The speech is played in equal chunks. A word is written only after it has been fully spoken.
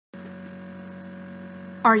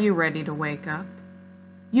Are you ready to wake up?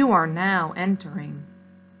 You are now entering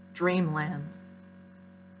Dreamland.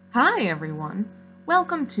 Hi, everyone.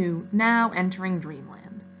 Welcome to Now Entering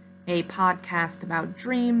Dreamland, a podcast about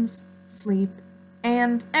dreams, sleep,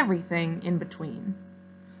 and everything in between.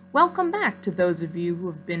 Welcome back to those of you who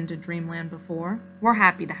have been to Dreamland before. We're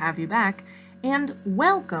happy to have you back. And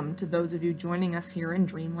welcome to those of you joining us here in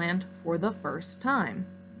Dreamland for the first time.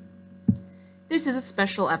 This is a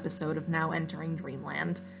special episode of Now Entering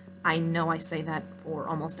Dreamland. I know I say that for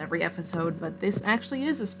almost every episode, but this actually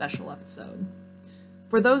is a special episode.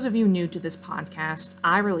 For those of you new to this podcast,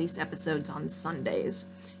 I release episodes on Sundays,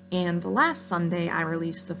 and last Sunday I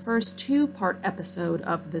released the first two-part episode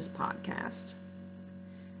of this podcast.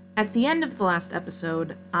 At the end of the last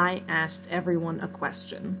episode, I asked everyone a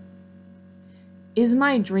question. Is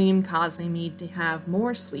my dream causing me to have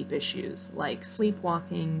more sleep issues, like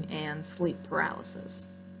sleepwalking and sleep paralysis?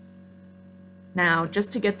 Now,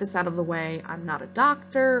 just to get this out of the way, I'm not a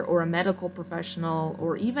doctor or a medical professional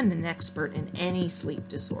or even an expert in any sleep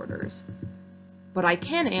disorders, but I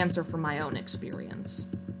can answer from my own experience.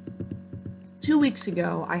 2 weeks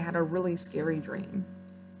ago, I had a really scary dream,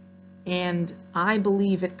 and I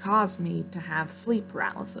believe it caused me to have sleep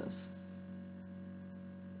paralysis.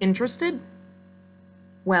 Interested?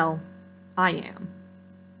 Well, I am.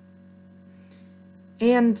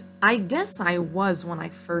 And I guess I was when I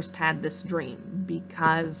first had this dream,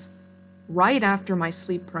 because right after my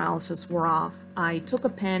sleep paralysis wore off, I took a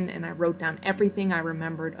pen and I wrote down everything I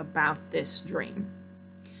remembered about this dream.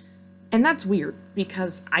 And that's weird,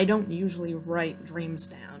 because I don't usually write dreams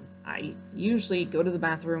down. I usually go to the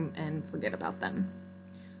bathroom and forget about them.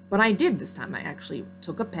 But I did this time. I actually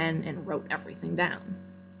took a pen and wrote everything down.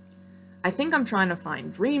 I think I'm trying to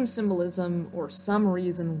find dream symbolism or some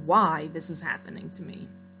reason why this is happening to me.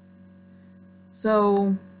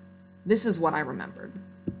 So, this is what I remembered.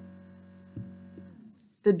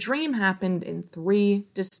 The dream happened in 3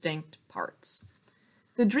 distinct parts.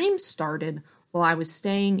 The dream started while I was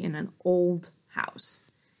staying in an old house.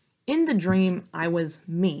 In the dream, I was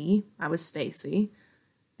Stacy,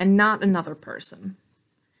 and not another person.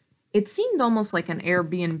 It seemed almost like an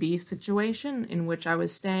Airbnb situation in which I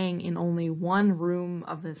was staying in only one room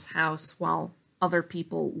of this house while other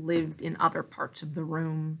people lived in other parts of the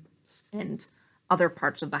rooms and other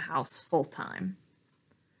parts of the house full time.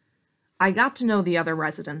 I got to know the other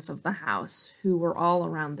residents of the house, who were all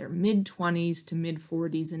around their mid-20s to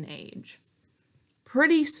mid-40s in age.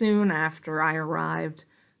 Pretty soon after I arrived,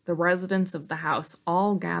 the residents of the house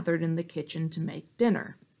all gathered in the kitchen to make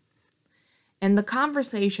dinner. And the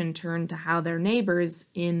conversation turned to how their neighbors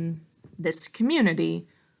in this community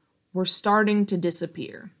were starting to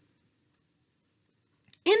disappear.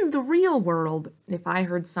 In the real world, if I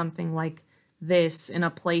heard something like this in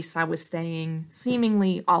a place I was staying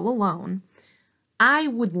seemingly all alone, I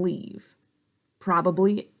would leave,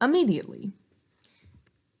 probably immediately.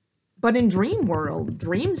 But in Dream World,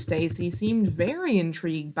 Dream Stacy seemed very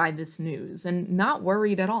intrigued by this news and not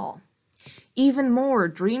worried at all. Even more,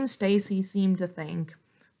 Dream Stacy seemed to think,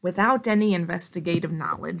 without any investigative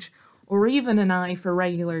knowledge, or even an eye for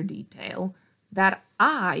regular detail, that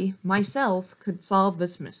I, myself, could solve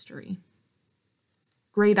this mystery.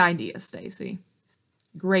 Great idea, Stacy.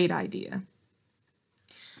 Great idea.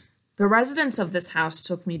 The residents of this house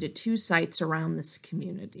took me to 2 sites around this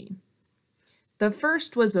community. The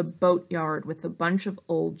first was a boatyard with a bunch of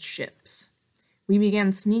old ships. We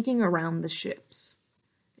began sneaking around the ships.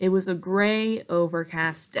 It was a gray,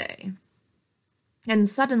 overcast day. And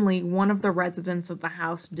suddenly, one of the residents of the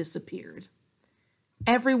house disappeared.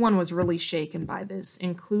 Everyone was really shaken by this,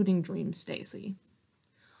 including Dream Stacy.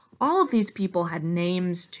 All of these people had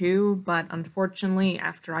names too, but unfortunately,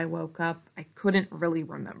 after I woke up, I couldn't really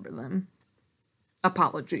remember them.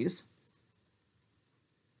 Apologies.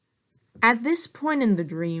 At this point in the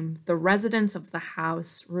dream, the residents of the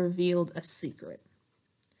house revealed a secret.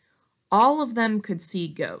 All of them could see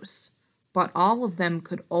ghosts, but all of them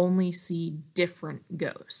could only see different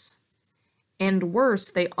ghosts. And worse,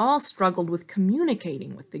 they all struggled with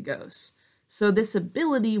communicating with the ghosts, so this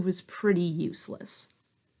ability was pretty useless.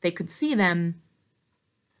 They could see them,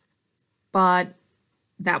 but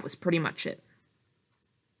that was pretty much it.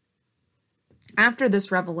 After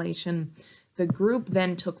this revelation, the group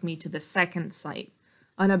then took me to the second site,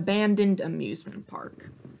 an abandoned amusement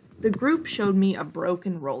park. The group showed me a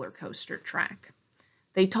broken roller coaster track.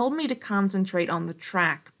 They told me to concentrate on the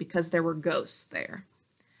track because there were ghosts there.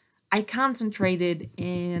 I concentrated,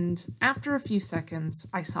 and after a few seconds,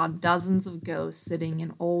 I saw dozens of ghosts sitting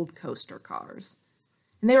in old coaster cars.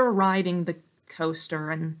 And they were riding the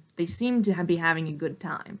coaster, and they seemed to be having a good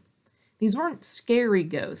time. These weren't scary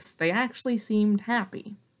ghosts, they actually seemed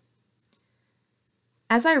happy.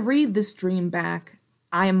 As I read this dream back,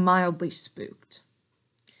 I am mildly spooked.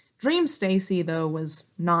 Dream Stacy, though, was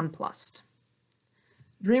nonplussed.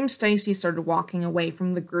 Dream Stacy started walking away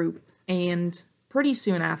from the group, and pretty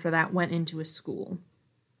soon after that went into a school.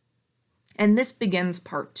 And this begins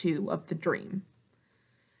part 2 of the dream.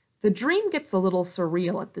 The dream gets a little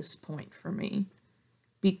surreal at this point for me,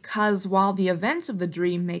 because while the events of the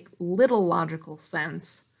dream make little logical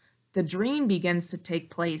sense, the dream begins to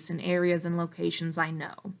take place in areas and locations I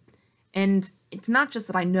know. And it's not just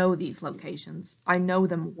that I know these locations, I know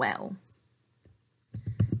them well.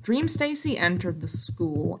 Dream Stacy entered the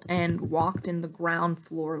school and walked in the ground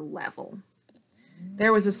floor level.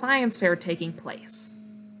 There was a science fair taking place.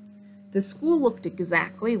 The school looked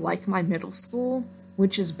exactly like my middle school,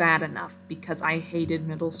 which is bad enough because I hated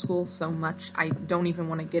middle school so much I don't even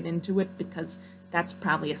want to get into it because that's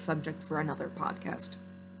probably a subject for another podcast.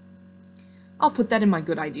 I'll put that in my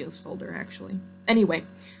good ideas folder, actually. Anyway,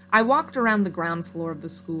 I walked around the ground floor of the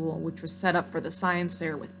school, which was set up for the science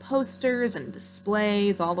fair with posters and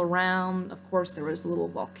displays all around. Of course, there was a little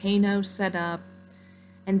volcano set up.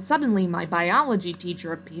 And suddenly my biology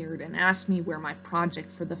teacher appeared and asked me where my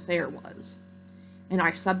project for the fair was. And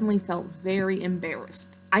I suddenly felt very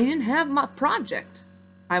embarrassed. I didn't have my project.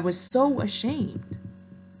 I was so ashamed.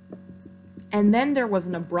 And then there was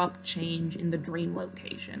an abrupt change in the dream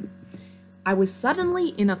location. I was suddenly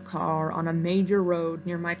in a car on a major road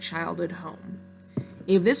near my childhood home.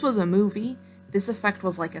 If this was a movie, this effect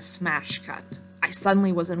was like a smash cut. I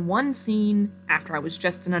suddenly was in one scene after I was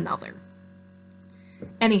just in another.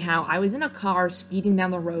 Anyhow, I was in a car speeding down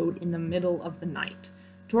the road in the middle of the night,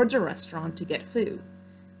 towards a restaurant to get food.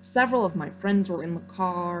 Several of my friends were in the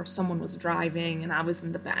car, someone was driving, and I was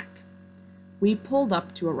in the back. We pulled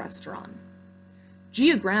up to a restaurant.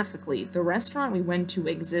 Geographically, the restaurant we went to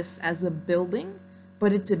exists as a building,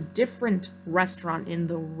 but it's a different restaurant in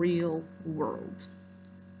the real world.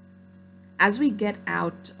 As we get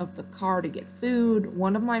out of the car to get food,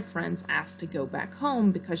 one of my friends asked to go back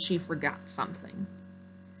home because she forgot something.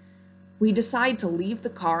 We decide to leave the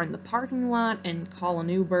car in the parking lot and call an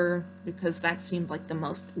Uber because that seemed like the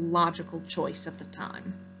most logical choice at the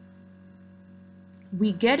time.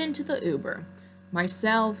 We get into the Uber,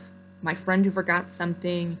 myself, my friend who forgot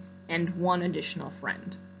something, and one additional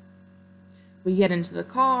friend. We get into the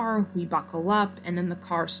car, we buckle up, and then the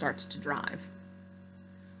car starts to drive.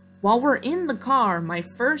 While we're in the car, my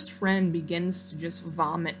first friend begins to just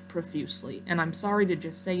vomit profusely, and I'm sorry to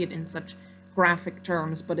just say it in such graphic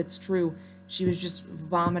terms, but it's true. She was just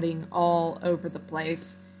vomiting all over the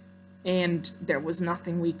place, and there was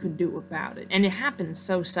nothing we could do about it. And it happened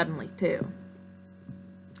so suddenly, too.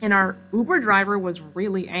 And our Uber driver was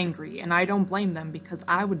really angry, and I don't blame them because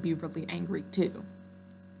I would be really angry too.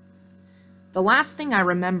 The last thing I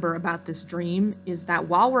remember about this dream is that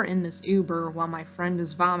while we're in this Uber, while my friend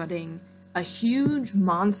is vomiting, a huge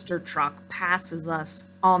monster truck passes us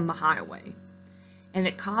on the highway, and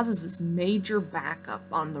it causes this major backup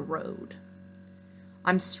on the road.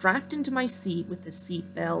 I'm strapped into my seat with the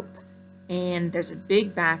seatbelt, and there's a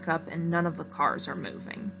big backup, and none of the cars are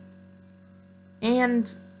moving.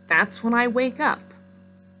 And that's when I wake up.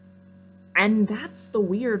 And that's the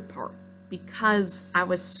weird part, because I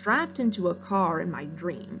was strapped into a car in my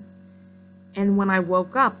dream. And when I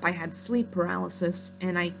woke up, I had sleep paralysis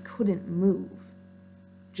and I couldn't move.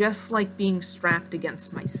 Just like being strapped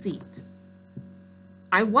against my seat.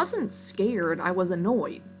 I wasn't scared, I was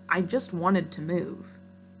annoyed. I just wanted to move.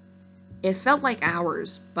 It felt like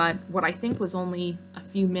hours, but what I think was only a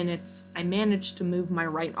few minutes, I managed to move my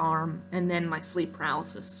right arm, and then my sleep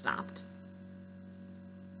paralysis stopped.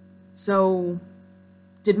 So,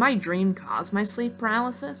 did my dream cause my sleep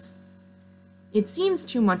paralysis? It seems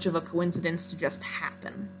too much of a coincidence to just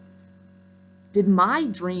happen. Did my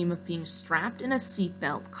dream of being strapped in a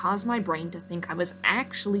seatbelt cause my brain to think I was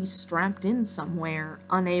actually strapped in somewhere,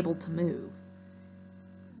 unable to move?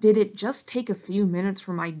 Did it just take a few minutes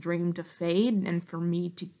for my dream to fade and for me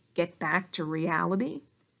to get back to reality?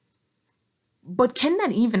 But can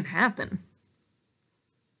that even happen?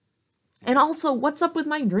 And also, what's up with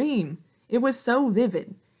my dream? It was so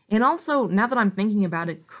vivid. And also, now that I'm thinking about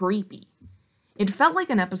it, creepy. It felt like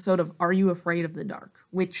an episode of Are You Afraid of the Dark,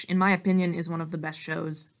 which, in my opinion, is one of the best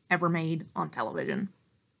shows ever made on television.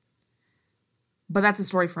 But that's a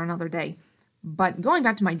story for another day. But going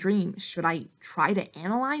back to my dream, should I try to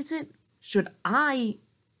analyze it? Should I,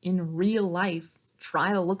 in real life,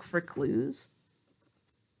 try to look for clues?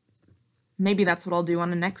 Maybe that's what I'll do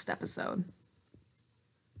on the next episode.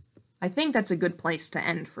 I think that's a good place to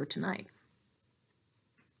end for tonight.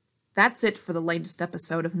 That's it for the latest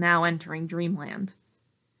episode of Now Entering Dreamland.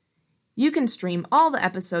 You can stream all the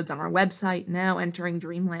episodes on our website,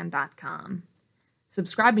 nowenteringdreamland.com.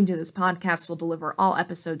 Subscribing to this podcast will deliver all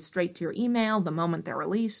episodes straight to your email the moment they're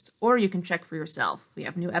released, or you can check for yourself. We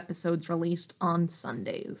have new episodes released on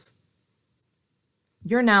Sundays.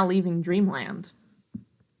 You're now leaving Dreamland.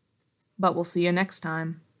 But we'll see you next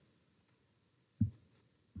time.